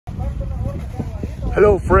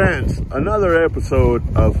Hello friends, another episode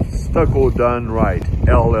of Stucco Done Right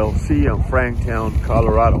LLC in Franktown,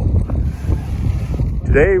 Colorado.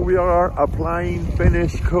 Today we are applying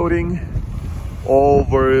finish coating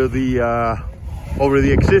over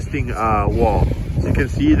the existing wall. As you can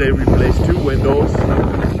see, they replaced two windows.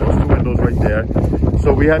 Those two windows right there.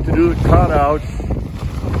 So we had to do the cutouts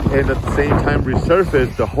and at the same time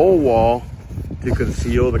resurface the whole wall to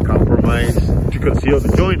conceal the compromise, to conceal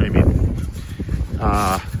the joint, I mean.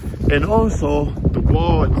 And also the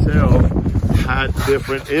wall itself had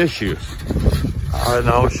different issues. And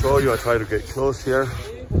I'll show you, I'll try to get close here.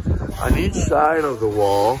 On each side of the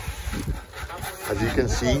wall, as you can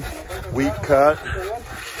see, we cut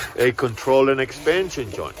a control and expansion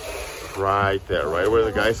joint right there, right where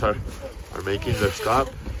the guys are making their stop.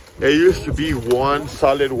 It used to be one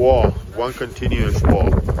solid wall, one continuous wall.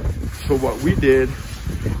 So what we did,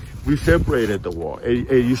 we separated the wall. It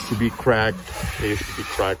used to be cracked. It used to be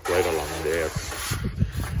cracked right along there.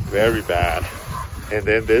 Very bad. And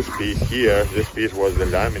then this piece here, this piece was the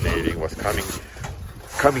laminating, was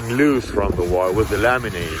coming loose from the wall. It was the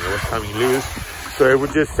laminating, it was coming loose. So it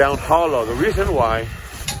would just sound hollow. The reason why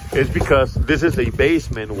is because this is a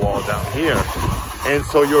basement wall down here. And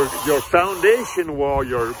so your foundation wall,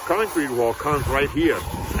 your concrete wall comes right here.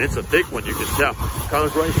 And it's a thick one, you can tell.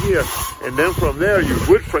 Comes right here. And then from there, your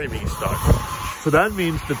wood framing starts. So that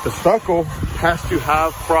means that the stucco has to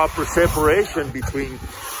have proper separation between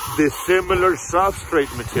dissimilar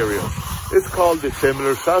substrate materials. It's called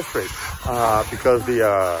dissimilar substrate because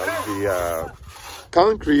the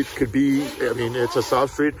concrete could be, I mean, it's a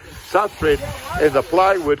substrate, and the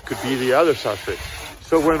plywood could be the other substrate.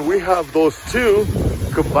 So when we have those two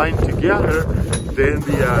combined together, then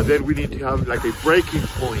we need to have like a breaking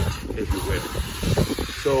point, if you will.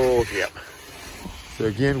 So yeah. So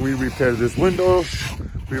again, we repair these windows.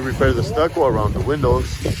 We repair the stucco around the windows.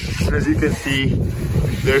 And as you can see,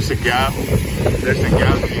 there's a gap. There's a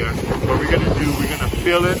gap here. What we're gonna do, we're gonna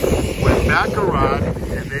fill it with bacarod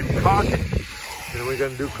and then caulk it. And we're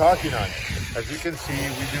gonna do caulking on it. As you can see,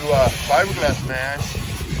 we do a fiberglass mash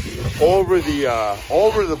over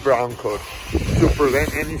the brown coat to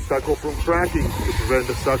prevent any stucco from cracking, to prevent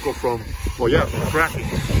the stucco from cracking.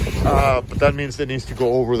 But that means it needs to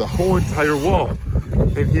go over the whole entire wall.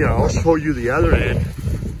 And here, I'll show you the other end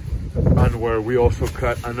on where we also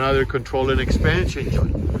cut another control and expansion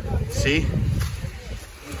joint. See?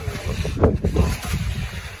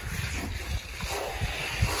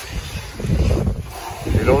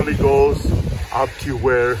 It only goes up to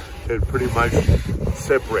where it pretty much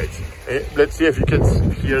separates. And let's see if you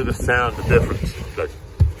can hear the sound, the difference.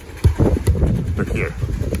 Look here.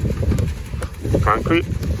 Concrete,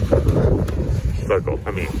 stucco,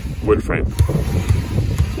 I mean wood frame.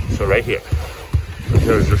 So right here,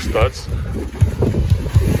 there's your studs.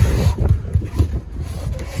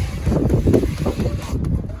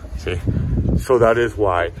 See, so that is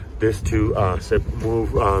why these two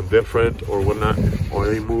move different or whatnot, or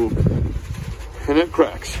they move and it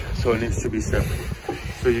cracks. So it needs to be separate.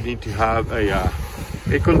 So you need to have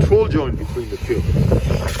a control joint between the two.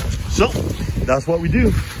 So that's what we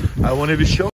do. I wanted to show